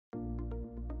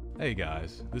Hey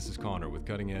guys, this is Connor with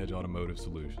Cutting Edge Automotive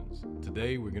Solutions.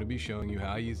 Today we're going to be showing you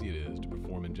how easy it is to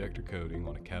perform injector coding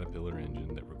on a Caterpillar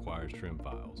engine that requires trim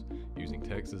files using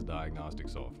TEXA's diagnostic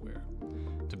software.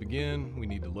 To begin, we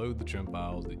need to load the trim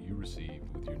files that you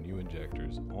received with your new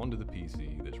injectors onto the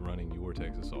PC that's running your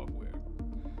TEXA software.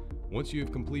 Once you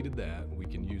have completed that, we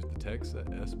can use the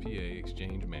TEXA SPA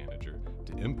Exchange Manager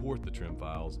to import the trim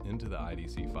files into the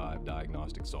IDC5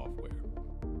 diagnostic software.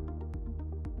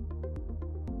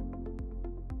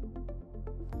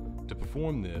 To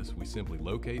perform this, we simply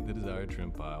locate the desired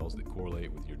trim files that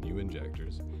correlate with your new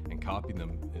injectors and copy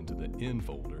them into the N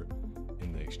folder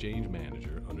in the Exchange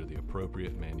Manager under the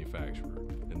appropriate manufacturer.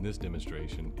 In this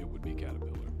demonstration, it would be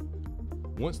Caterpillar.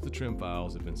 Once the trim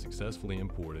files have been successfully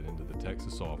imported into the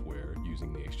TEXA software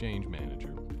using the Exchange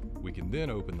Manager, we can then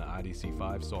open the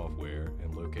IDC5 software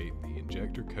and locate the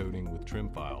Injector Coding with Trim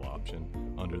File option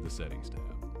under the Settings tab.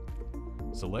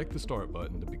 Select the Start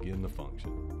button to begin the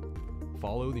function.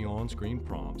 Follow the on-screen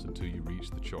prompts until you reach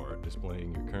the chart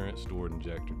displaying your current stored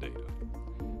injector data.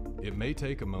 It may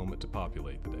take a moment to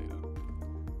populate the data.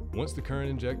 Once the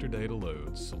current injector data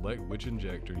loads, select which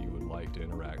injector you would like to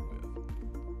interact with.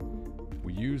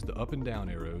 We use the up and down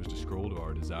arrows to scroll to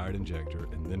our desired injector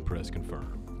and then press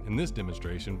Confirm. In this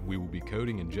demonstration, we will be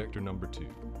coding injector number 2.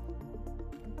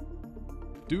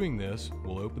 Doing this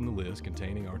will open the list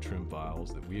containing our trim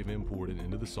files that we have imported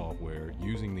into the software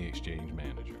using the Exchange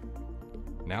Manager.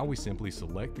 Now we simply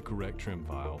select the correct trim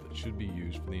file that should be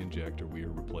used for the injector we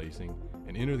are replacing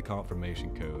and enter the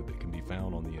confirmation code that can be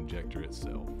found on the injector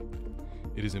itself.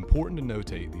 It is important to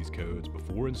notate these codes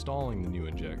before installing the new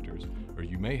injectors, or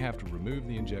you may have to remove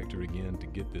the injector again to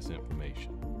get this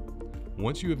information.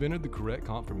 Once you have entered the correct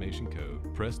confirmation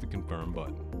code, press the Confirm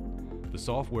button. The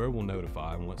software will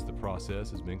notify once the process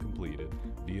has been completed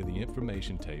via the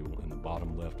information table in the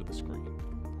bottom left of the screen.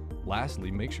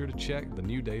 Lastly, make sure to check the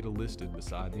new data listed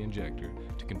beside the injector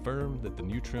to confirm that the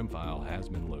new trim file has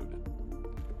been loaded.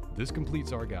 This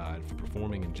completes our guide for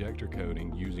performing injector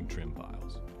coding using trim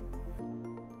files.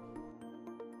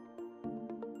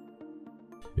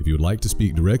 If you would like to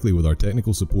speak directly with our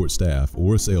technical support staff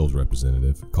or a sales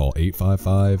representative, call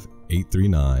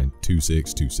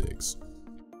 855-839-2626.